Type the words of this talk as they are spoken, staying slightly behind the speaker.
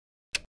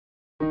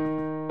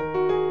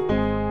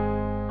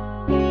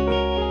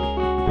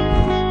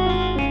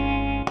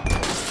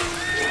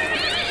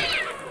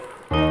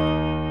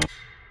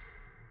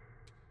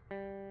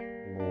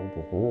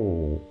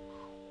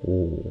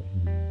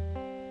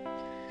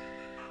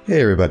Hey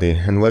everybody,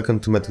 and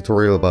welcome to my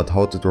tutorial about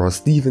how to draw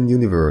Steven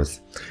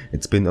Universe.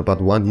 It's been about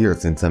 1 year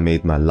since I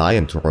made my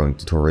lion drawing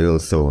tutorial,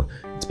 so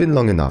it's been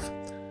long enough.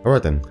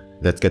 Alright then,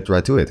 let's get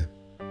right to it.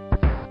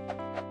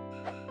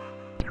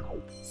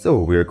 So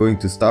we are going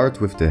to start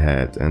with the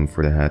head, and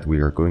for the head we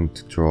are going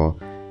to draw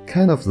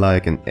kind of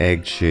like an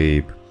egg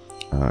shape.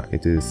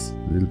 It is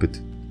a little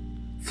bit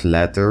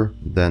flatter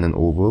than an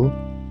oval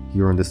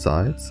here on the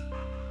sides.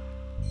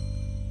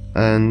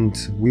 And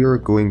we are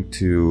going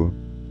to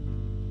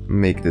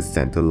make the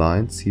center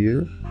lines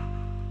here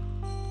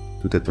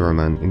to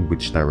determine in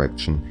which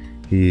direction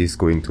he is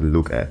going to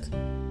look at.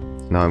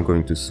 Now I'm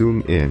going to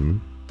zoom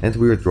in, and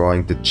we are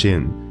drawing the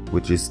chin,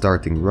 which is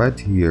starting right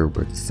here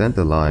where the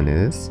center line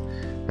is,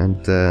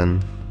 and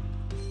then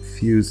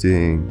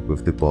fusing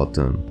with the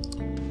bottom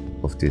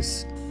of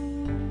this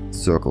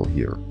circle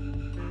here,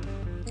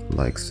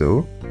 like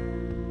so.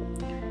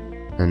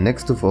 And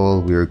next of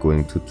all we are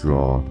going to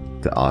draw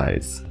the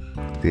eyes.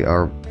 They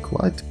are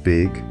quite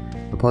big,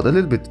 about a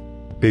little bit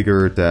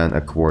bigger than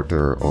a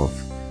quarter of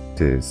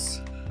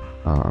this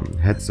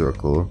head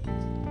circle,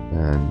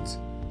 and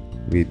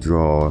we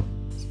draw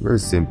very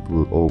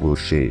simple oval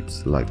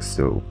shapes like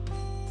so.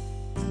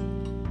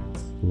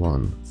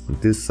 One on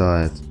this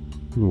side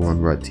and one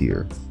right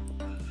here.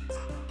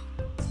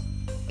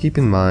 Keep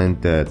in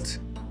mind that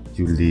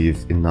you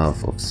leave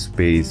enough of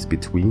space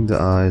between the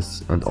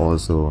eyes and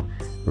also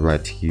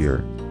right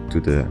here to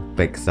the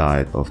back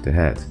side of the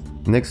head.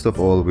 Next of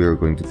all we are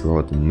going to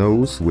draw the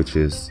nose, which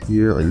is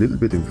here a little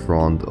bit in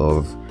front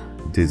of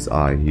this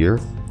eye here,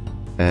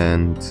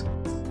 and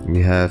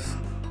we have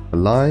a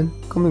line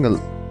coming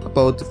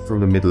about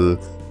from the middle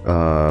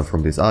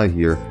from this eye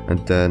here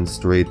and then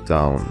straight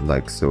down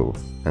like so,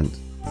 and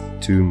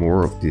two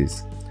more of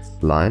these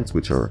lines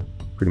which are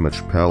pretty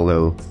much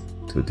parallel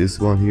to this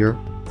one here,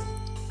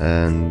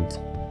 and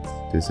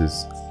this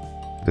is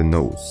the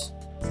nose.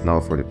 Now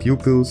for the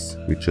pupils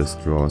we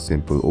just draw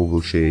simple oval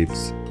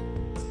shapes.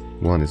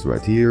 One is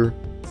right here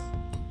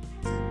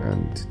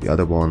and the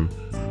other one,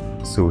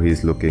 so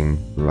he's looking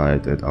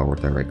right at our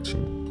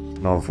direction.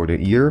 Now for the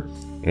ear,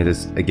 it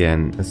is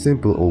again a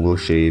simple oval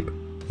shape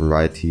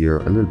right here,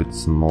 a little bit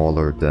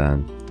smaller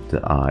than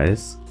the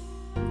eyes.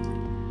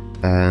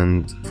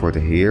 And for the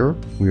hair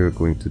we are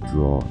going to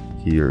draw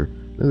here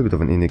a little bit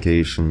of an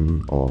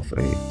indication of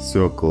a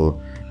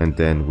circle, and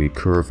then we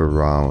curve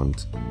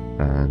around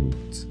and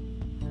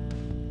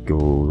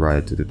go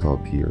right to the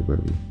top here where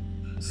we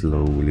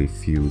slowly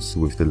fuse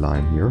with the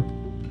line here.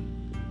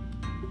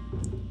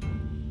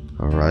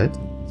 Alright,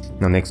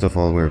 now next of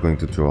all we're going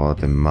to draw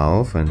the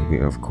mouth, and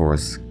we of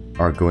course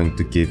are going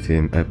to give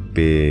him a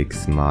big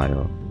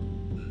smile.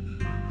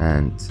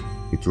 And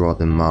we draw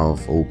the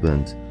mouth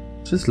opened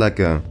just like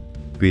a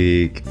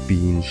big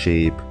bean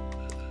shape,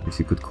 if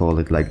you could call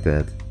it like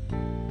that.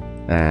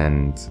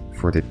 And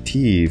for the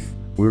teeth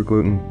we're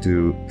going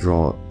to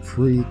draw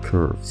 3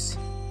 curves.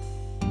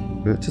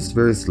 They're just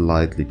very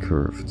slightly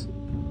curved,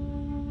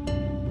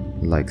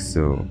 like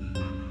so,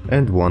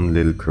 and one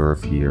little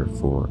curve here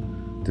for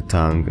the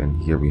tongue,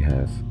 and here we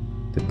have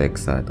the back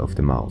side of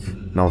the mouth.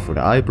 Now for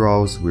the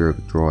eyebrows we're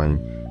drawing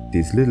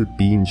these little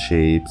bean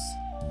shapes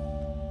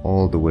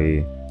all the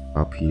way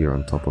up here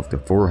on top of the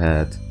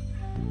forehead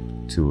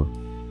to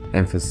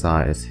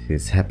emphasize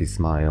his happy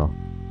smile,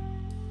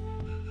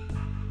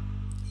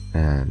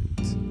 and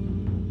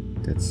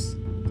that's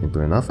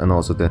simple enough. And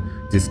also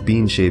this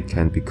bean shape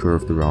can be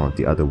curved around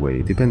the other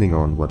way depending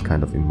on what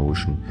kind of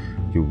emotion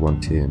you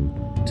want him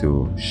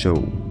to show.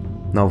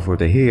 Now for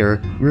the hair,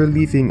 we're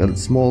leaving a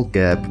small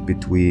gap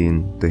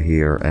between the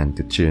hair and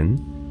the chin,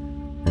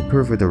 and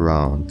curve it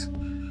around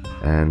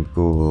and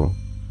go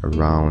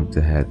around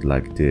the head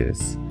like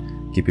this.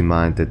 Keep in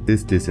mind that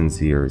this distance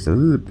here is a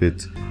little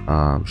bit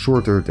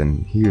shorter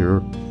than here,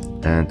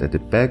 and at the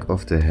back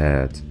of the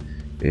head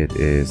it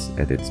is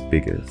at its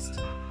biggest.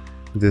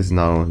 This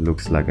now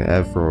looks like an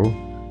afro,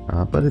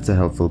 but it's a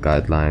helpful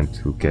guideline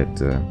to get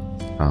the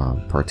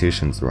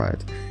partitions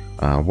right.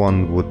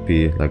 One would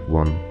be like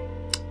one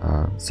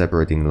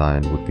separating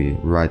line would be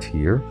right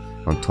here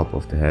on top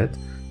of the head,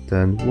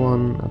 then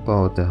one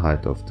about the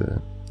height of the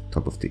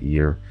top of the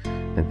ear,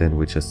 and then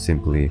we just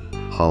simply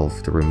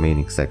halve the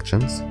remaining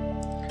sections,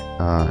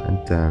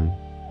 and then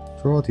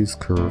draw these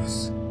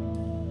curves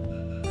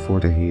for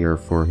the hair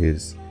for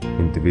his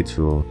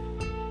individual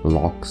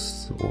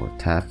locks or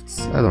tufts.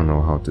 I don't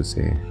know how to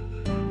say.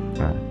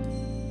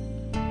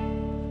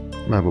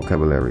 My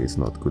vocabulary is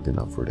not good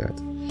enough for that.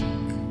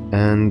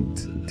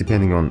 And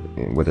depending on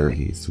whether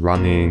he's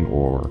running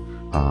or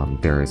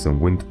there is some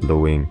wind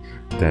blowing,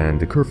 then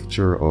the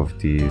curvature of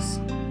these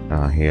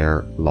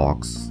hair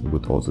locks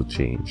would also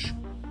change.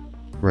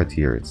 Right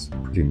here it's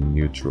pretty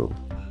neutral.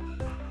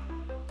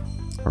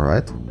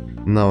 Alright,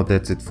 now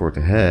that's it for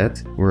the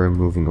head. We're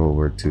moving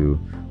over to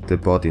the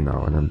body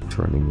now, and I'm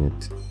turning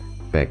it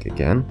back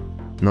again.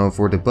 Now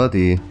for the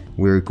body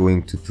we're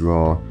going to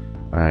draw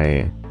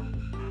a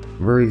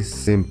very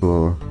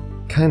simple,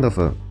 kind of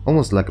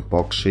almost like a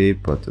box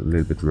shape but a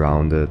little bit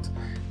rounded,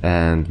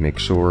 and make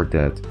sure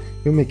that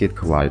you make it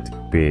quite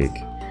big.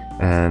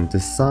 and the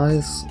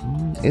size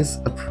is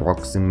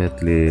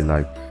approximately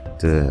like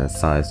the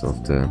size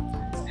of the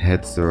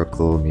head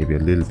circle, maybe a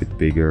little bit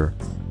bigger.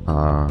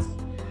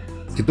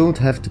 You don't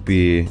have to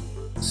be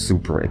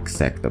super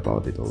exact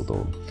about it,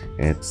 although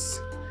it's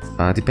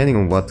depending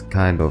on what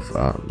kind of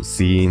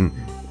scene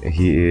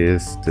he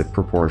is, the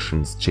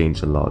proportions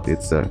change a lot.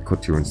 It's a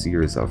cartoon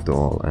series after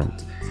all,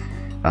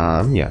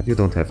 and yeah, you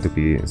don't have to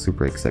be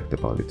super exact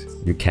about it.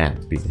 You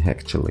can't be,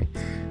 actually,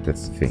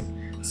 that's the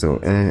thing. So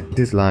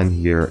this line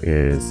here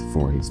is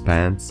for his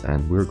pants,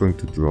 and we're going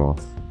to draw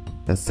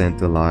a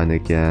center line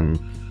again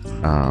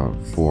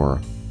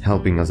for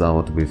helping us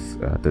out with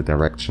the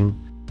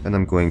direction. And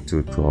I'm going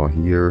to draw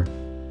here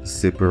the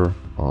zipper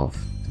of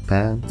the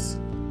pants,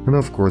 and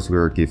of course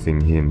we're giving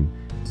him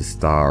the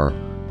star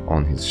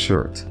on his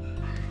shirt.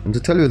 And to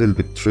tell you a little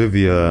bit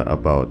trivia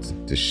about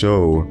the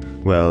show,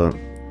 well,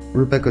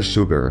 Rebecca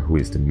Sugar, who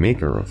is the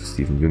maker of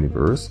Steven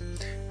Universe,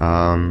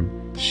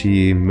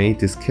 she made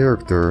this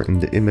character in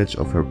the image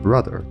of her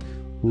brother,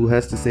 who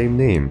has the same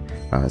name,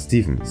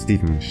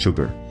 Steven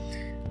Sugar.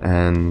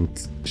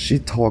 And she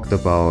talked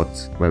about,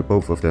 well,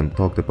 both of them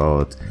talked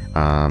about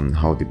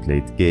how they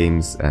played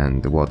games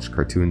and watched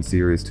cartoon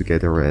series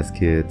together as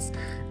kids,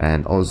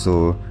 and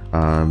also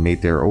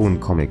made their own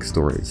comic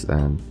stories,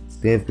 and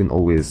they have been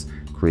always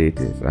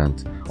creative.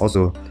 And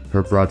also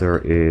her brother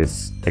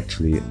is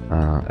actually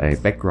a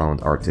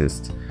background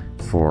artist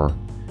for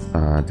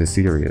the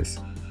series,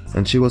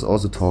 and she was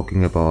also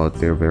talking about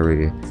their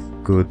very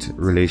good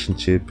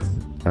relationship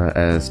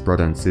as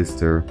brother and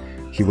sister.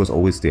 He was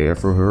always there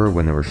for her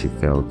whenever she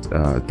felt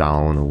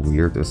down or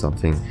weird or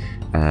something,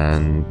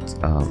 and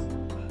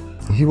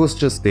he was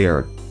just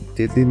there.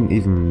 They didn't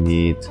even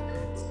need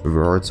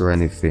words or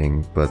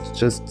anything, but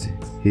just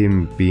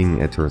him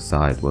being at her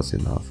side was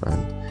enough,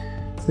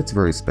 and it's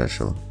very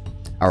special.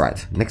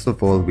 Alright, next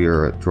of all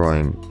we're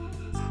drawing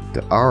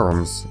the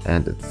arms,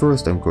 and at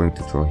first I'm going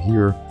to draw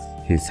here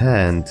his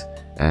hand,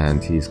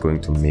 and he's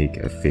going to make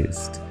a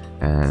fist.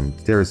 And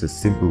there is a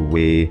simple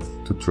way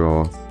to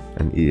draw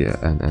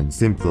an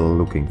simple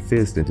looking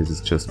fist, and this is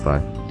just by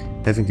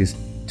having these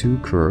two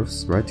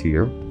curves right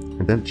here,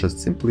 and then just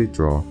simply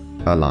draw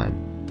a line.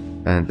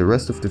 And the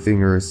rest of the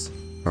fingers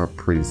are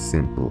pretty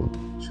simple,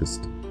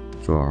 just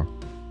draw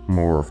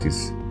more of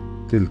these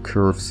little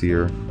curves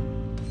here,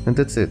 and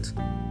that's it.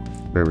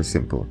 Very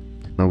simple.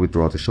 Now we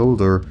draw the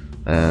shoulder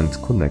and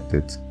connect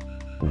it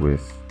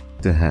with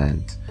the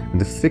hand,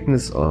 and the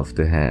thickness of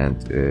the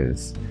hand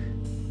is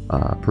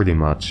pretty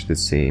much the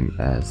same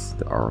as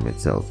the arm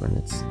itself, and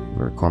it's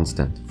very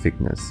constant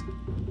thickness,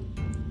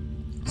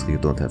 so you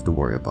don't have to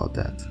worry about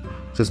that.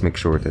 Just make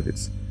sure that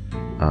it's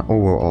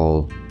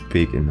overall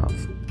big enough.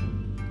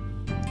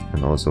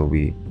 And also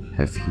we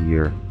have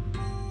here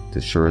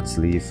the shirt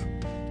sleeve,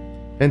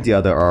 and the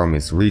other arm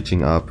is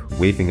reaching up,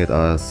 waving at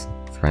us,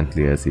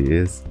 friendly as he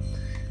is.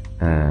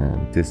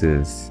 And this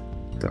is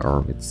the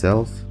arm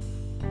itself,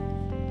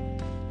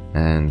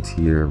 and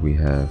here we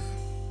have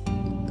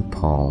the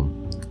palm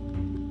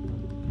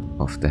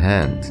of the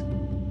hand,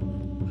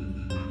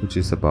 which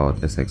is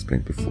about, as I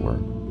explained before,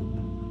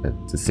 at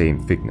the same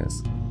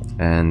thickness.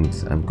 And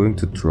I'm going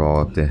to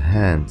draw the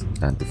hand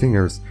and the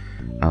fingers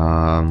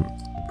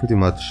pretty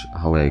much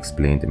how I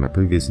explained in my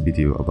previous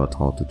video about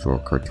how to draw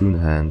cartoon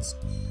hands.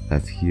 I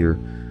have here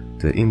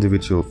the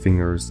individual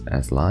fingers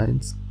as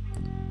lines,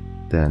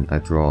 then I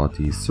draw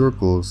these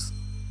circles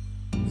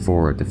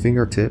for the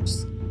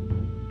fingertips,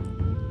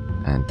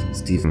 and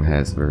Steven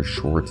has very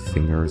short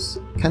fingers,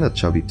 kind of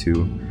chubby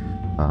too.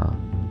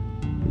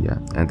 Yeah,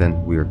 and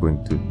then we are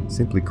going to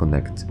simply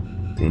connect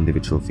the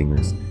individual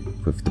fingers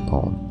with the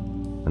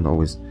palm, and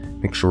always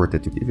make sure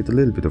that you give it a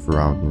little bit of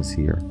roundness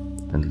here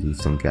and leave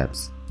some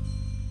gaps.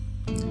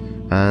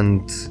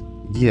 And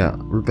yeah,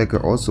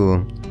 Rebecca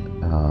also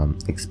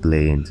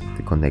explained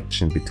the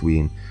connection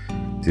between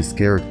this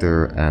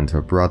character and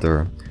her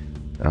brother,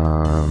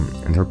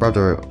 and her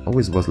brother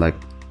always was like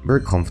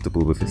very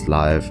comfortable with his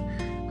life.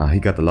 He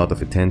got a lot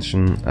of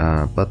attention,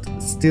 but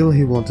still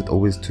he wanted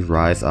always to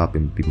rise up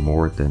and be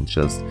more than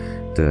just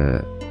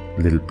the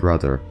little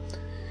brother.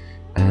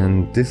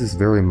 And this is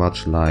very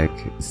much like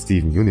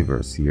Steven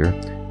Universe here,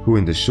 who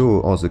in the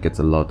show also gets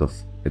a lot of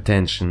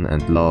attention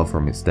and love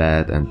from his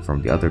dad and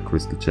from the other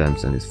Crystal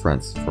Gems and his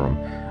friends from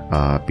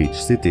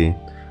Beach City.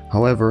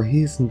 However,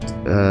 he isn't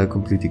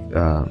completely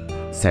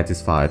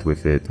satisfied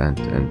with it, and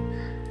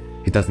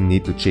he doesn't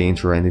need to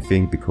change or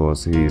anything,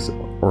 because he's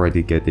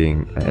already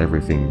getting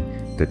everything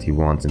that he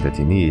wants and that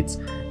he needs.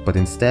 But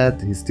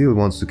instead he still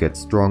wants to get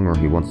stronger,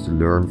 he wants to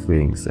learn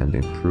things and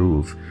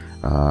improve,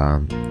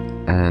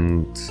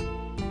 and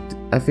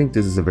I think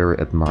this is a very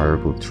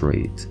admirable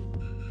trait.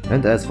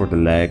 And as for the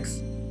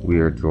legs, we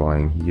are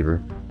drawing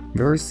here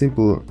very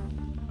simple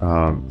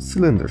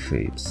cylinder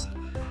shapes,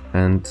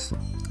 and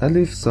I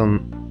leave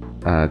some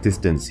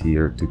distance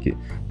here to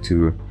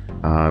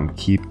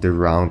keep the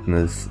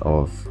roundness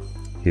of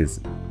his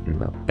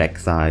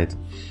backside.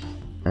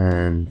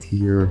 And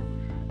here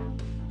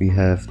we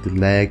have the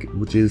leg,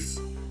 which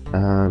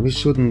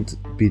shouldn't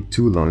be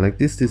too long. Like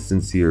this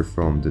distance here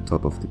from the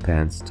top of the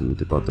pants to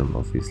the bottom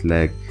of his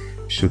leg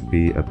should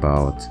be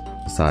about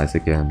the size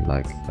again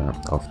like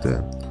of the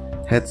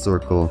head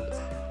circle,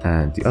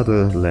 and the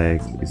other leg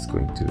is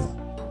going to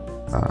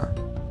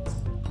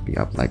be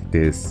up like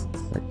this,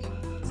 like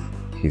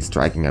he's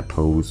striking a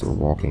pose or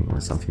walking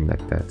or something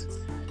like that,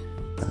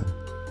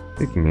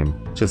 making him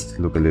just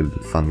look a little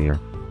bit funnier.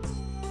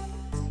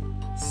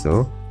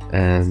 So,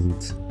 and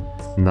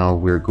now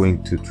we're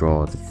going to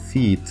draw the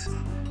feet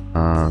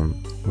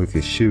with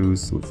his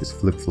shoes, with his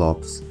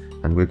flip-flops,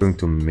 and we're going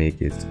to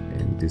make it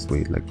in this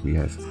way, like we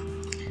have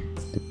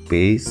the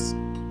base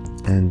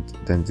and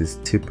then this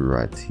tip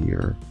right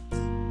here,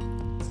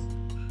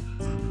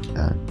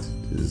 and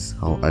this is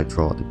how I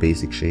draw the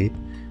basic shape,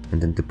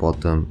 and then the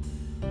bottom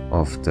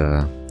of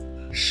the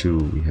shoe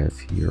we have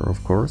here,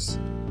 of course,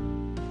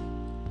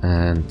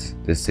 and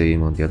the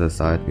same on the other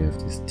side. We have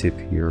this tip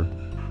here.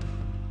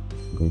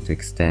 I'm going to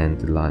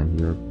extend the line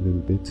here a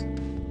little bit,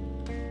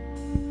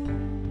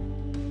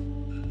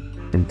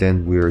 and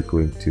then we're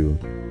going to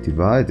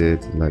divide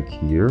it like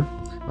here.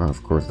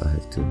 Of course I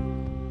have to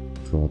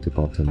draw the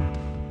bottom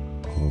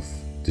of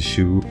the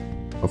shoe,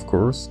 of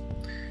course,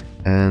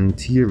 and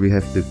here we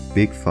have the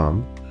big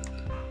thumb,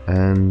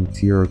 and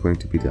here are going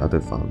to be the other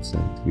thumbs,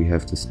 and we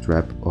have the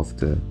strap of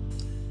the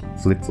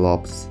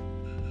flip-flops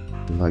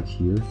like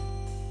here.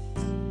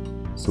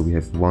 So we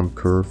have one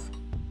curve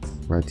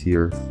right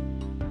here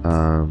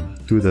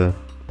to the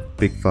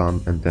big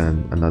thumb, and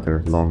then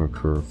another longer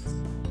curve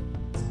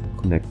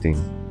connecting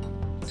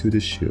to the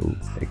shoe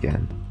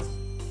again.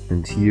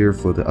 And here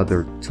for the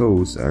other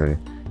toes, I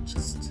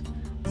just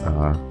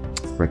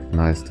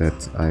recognize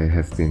that I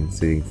have been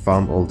saying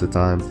thumb all the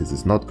time. This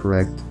is not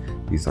correct.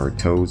 These are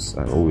toes.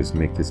 I always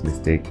make this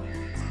mistake.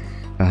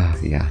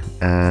 Yeah,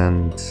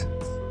 and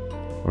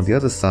on the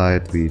other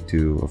side we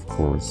do, of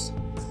course,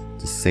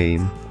 the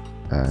same.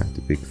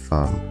 The big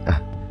thumb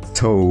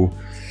toe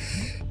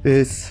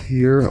is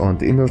here on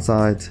the inner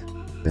side.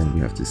 Then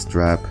we have the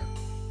strap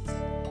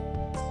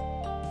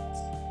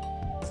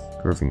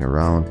curving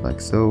around like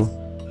so,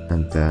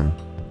 and then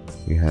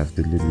we have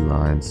the little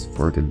lines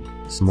for the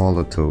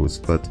smaller toes,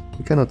 but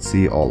you cannot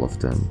see all of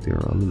them. They're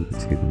a little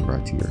bit hidden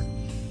right here.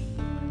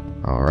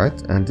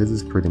 Alright, and this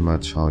is pretty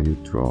much how you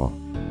draw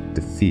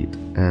the feet.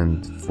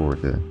 And for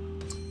the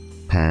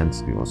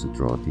pants we also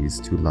draw these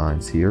two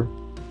lines here.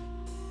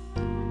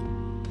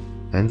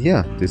 And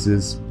yeah, this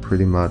is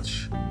pretty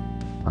much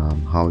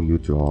how you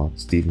draw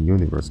Steven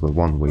Universe. Well,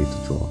 one way to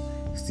draw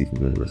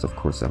Steven Universe. Of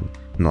course, I'm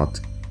not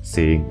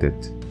saying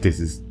that this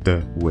is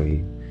the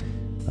way.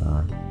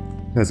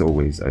 As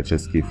always, I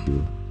just give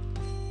you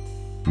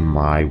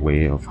my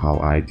way of how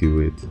I do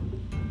it.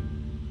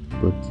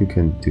 But you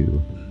can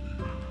do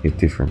it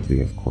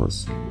differently, of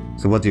course.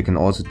 So what you can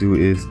also do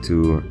is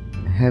to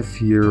have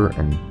here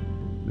a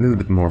little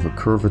bit more of a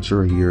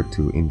curvature here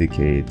to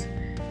indicate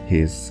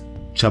his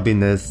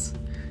chubbiness,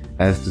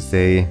 as to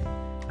say,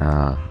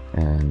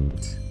 and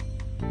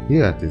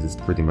yeah, this is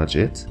pretty much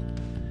it.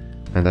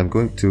 And I'm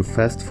going to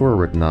fast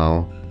forward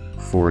now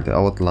for the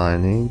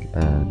outlining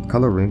and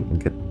coloring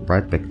and get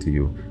right back to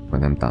you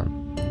when I'm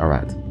done.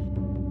 Alright.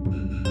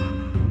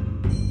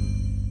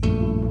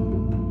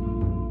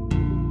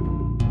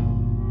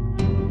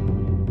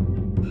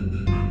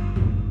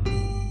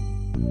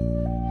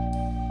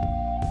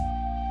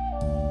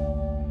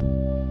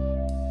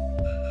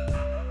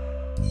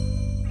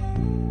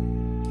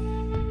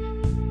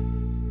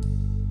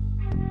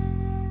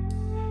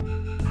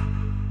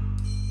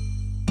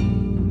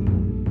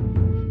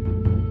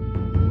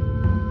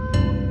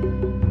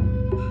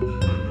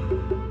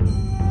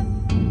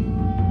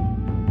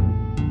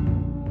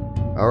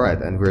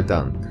 Alright, and we're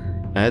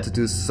done. I had to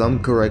do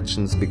some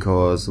corrections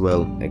because,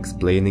 well,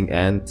 explaining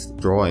and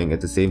drawing at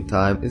the same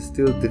time is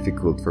still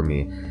difficult for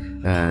me,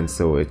 and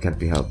so it can't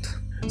be helped.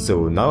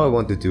 So now I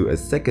want to do a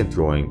second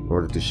drawing in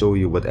order to show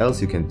you what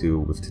else you can do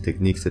with the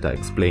techniques that I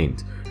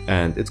explained,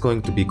 and it's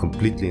going to be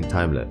completely in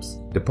time-lapse.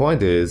 The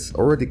point is,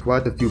 already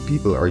quite a few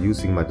people are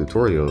using my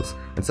tutorials,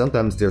 and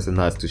sometimes there's a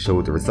nice to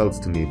show the results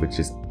to me, which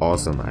is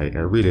awesome. I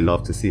really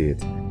love to see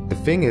it. The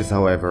thing is,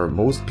 however,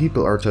 most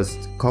people are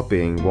just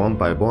copying one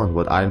by one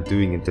what I'm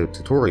doing in the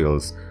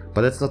tutorials,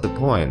 but that's not the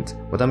point.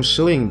 What I'm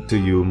showing to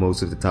you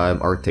most of the time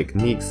are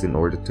techniques in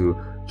order to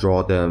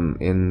draw them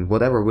in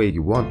whatever way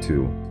you want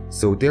to.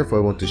 So therefore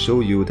I want to show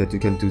you that you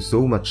can do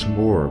so much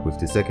more with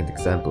the second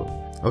example.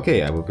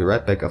 Okay, I will be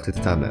right back after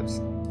the time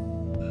lapse.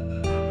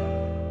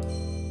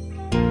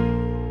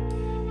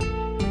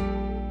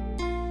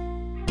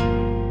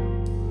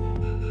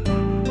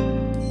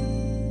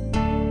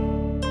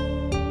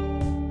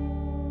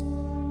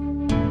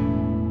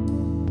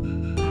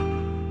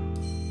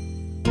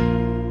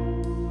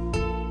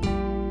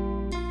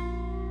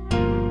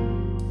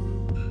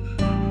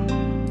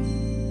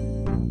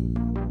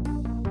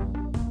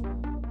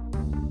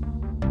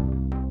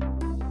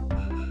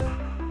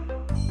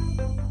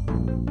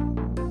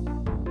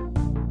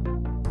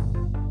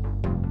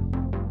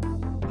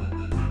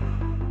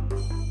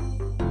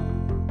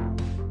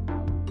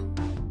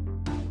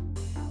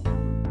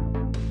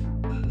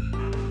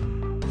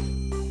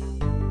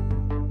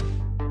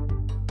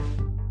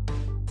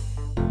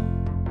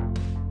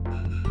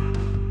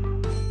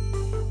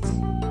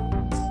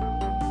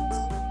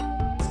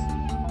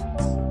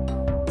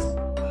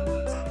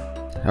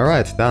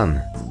 Alright,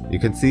 done. You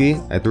can see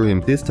I drew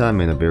him this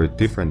time in a very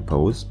different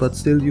pose, but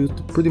still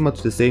used pretty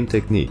much the same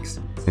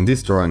techniques. In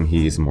this drawing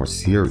he is more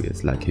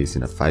serious, like he's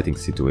in a fighting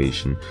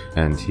situation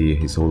and he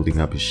is holding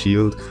up his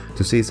shield.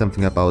 To say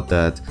something about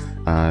that,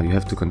 you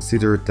have to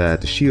consider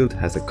that the shield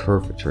has a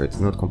curvature,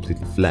 it's not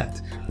completely flat,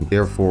 and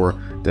therefore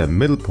the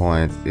middle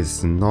point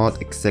is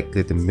not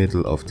exactly the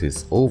middle of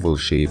this oval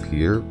shape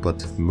here,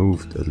 but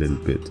moved a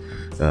little bit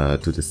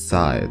to the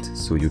side,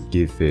 so you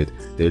give it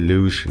the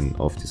illusion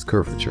of this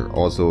curvature.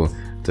 Also,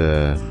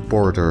 the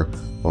border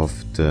of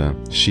the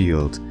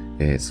shield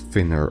is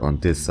thinner on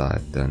this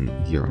side than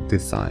here on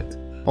this side.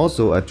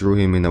 Also, I drew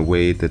him in a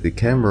way that the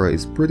camera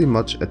is pretty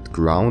much at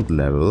ground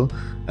level,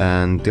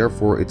 and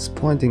therefore it's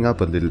pointing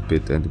up a little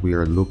bit and we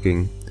are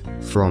looking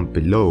from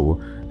below,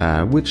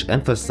 which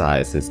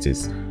emphasizes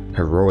this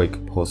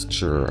heroic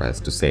posture, as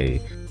to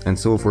say. And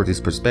so for this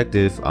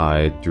perspective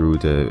I drew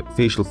the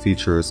facial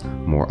features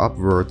more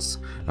upwards,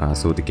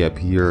 so the gap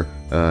here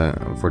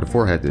for the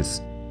forehead is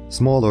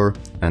smaller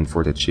and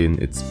for the chin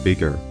it's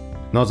bigger.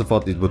 I also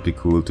thought it would be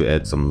cool to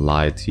add some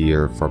light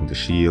here from the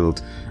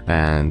shield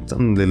and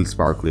some little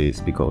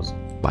sparklies, because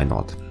why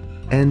not?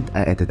 And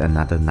I added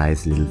another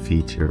nice little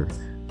feature,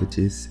 which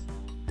is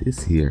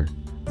this here.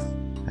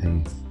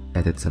 I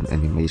added some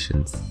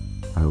animations.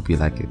 I hope you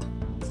like it.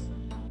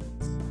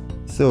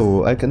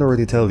 So I can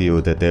already tell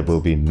you that there will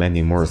be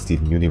many more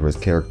Steven Universe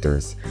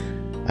characters.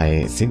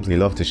 I simply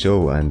love the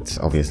show and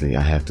obviously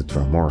I have to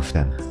draw more of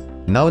them.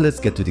 Now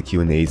let's get to the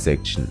Q&A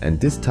section, and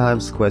this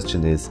time's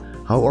question is: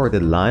 how are the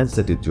lines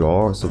that you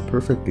draw so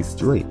perfectly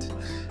straight?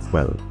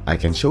 Well, I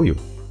can show you.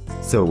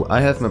 So I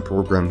have my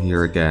program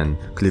here again,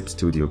 Clip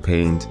Studio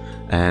Paint,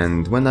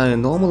 and when I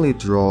normally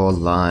draw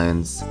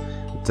lines,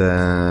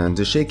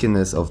 the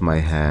shakiness of my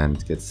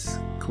hand gets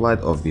quite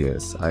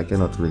obvious. I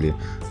cannot really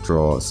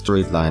draw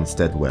straight lines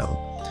that well.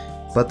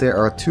 But there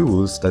are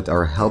tools that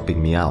are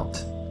helping me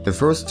out. The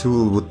first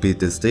tool would be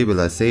the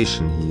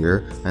stabilization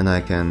here, and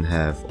I can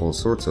have all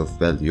sorts of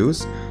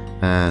values.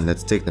 And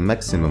let's take the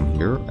maximum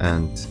here,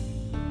 and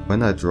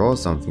when I draw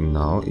something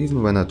now,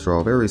 even when I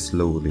draw very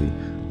slowly,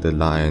 the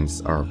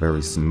lines are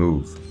very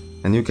smooth.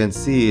 And you can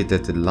see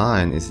that the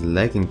line is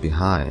lagging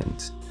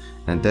behind,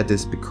 and that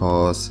is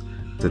because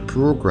the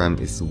program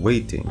is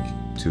waiting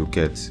to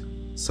get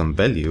some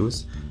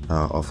values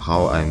of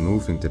how I'm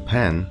moving the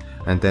pen,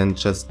 and then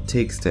just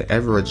takes the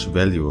average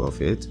value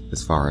of it,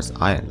 as far as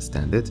I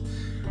understand it,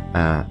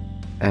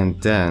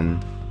 and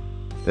then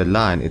the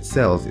line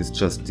itself is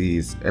just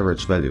these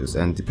average values,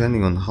 and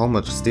depending on how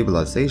much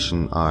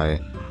stabilization I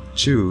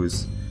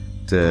choose,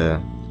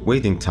 the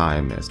waiting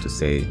time, as to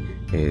say,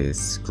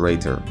 is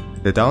greater.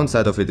 The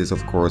downside of it is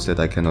of course that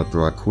I cannot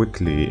draw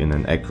quickly in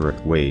an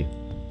accurate way.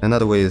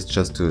 Another way is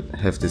just to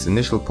have this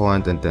initial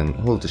point and then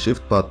hold the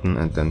shift button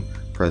and then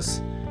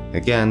press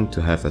again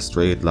to have a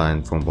straight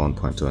line from one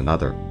point to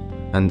another.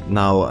 And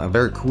now a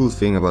very cool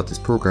thing about this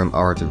program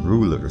are the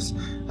rulers.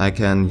 I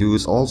can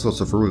use all sorts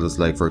of rulers,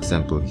 like for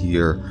example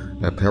here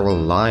a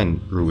parallel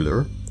line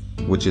ruler,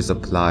 which is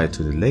applied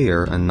to the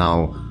layer, and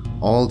now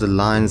all the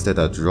lines that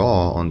I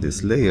draw on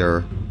this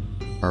layer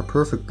are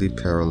perfectly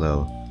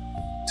parallel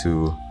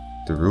to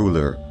the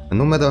ruler. And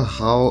no matter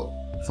how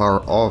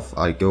far off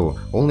I go,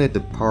 only the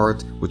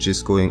part which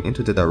is going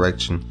into the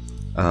direction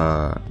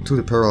to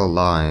the parallel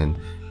line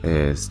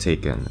is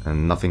taken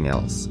and nothing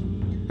else.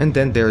 And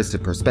then there is the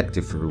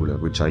perspective ruler,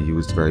 which I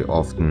used very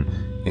often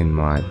in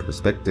my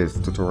perspective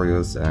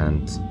tutorials,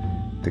 and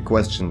the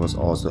question was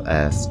also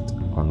asked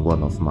on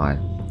one of my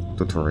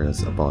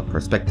tutorials about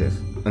perspective.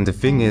 And the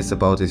thing is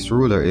about this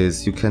ruler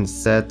is you can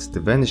set the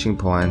vanishing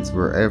points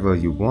wherever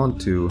you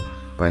want to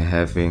by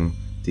having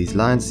these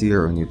lines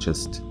here, and you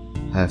just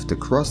have the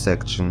cross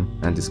section,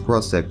 and this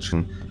cross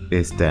section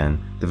is then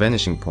the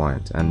vanishing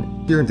point.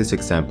 And here in this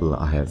example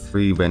I have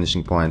 3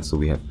 vanishing points, so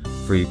we have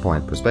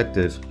 3-point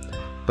perspective,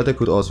 but I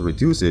could also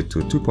reduce it to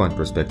a 2-point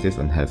perspective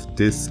and have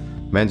this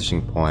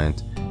vanishing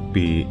point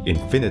be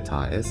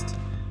infinitized.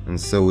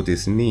 And so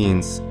this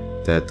means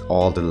that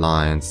all the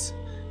lines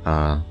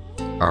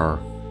are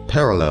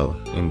parallel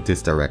in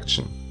this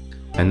direction.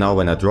 And now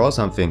when I draw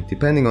something,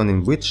 depending on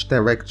in which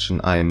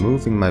direction I am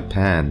moving my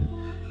pen,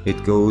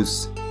 it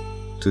goes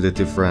to the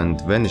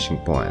different vanishing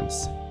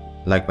points.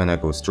 Like when I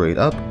go straight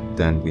up,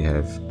 then we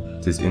have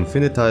this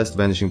infinitized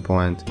vanishing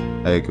point.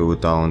 I go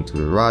down to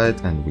the right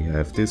and we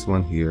have this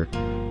one here,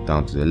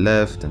 down to the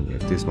left and we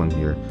have this one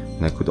here.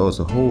 And I could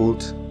also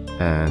hold,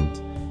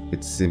 and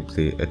it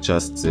simply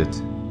adjusts it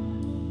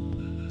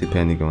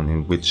depending on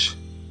in which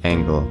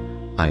angle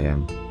I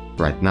am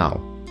right now.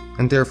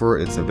 And therefore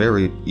it's a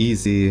very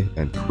easy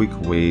and quick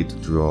way to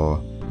draw,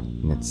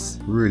 and it's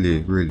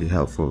really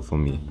helpful for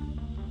me.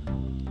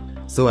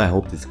 So I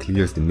hope this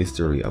clears the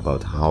mystery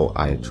about how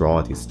I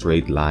draw these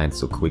straight lines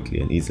so quickly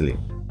and easily.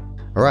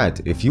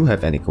 Alright, if you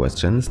have any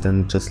questions,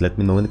 then just let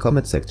me know in the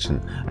comment section.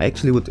 I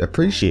actually would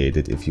appreciate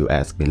it if you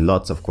ask me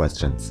lots of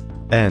questions.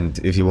 And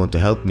if you want to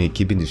help me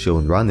keeping the show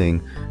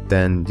running,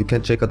 then you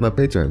can check out my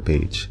Patreon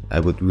page. I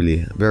would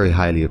really very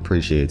highly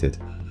appreciate it.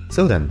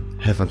 So then,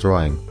 have fun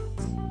drawing.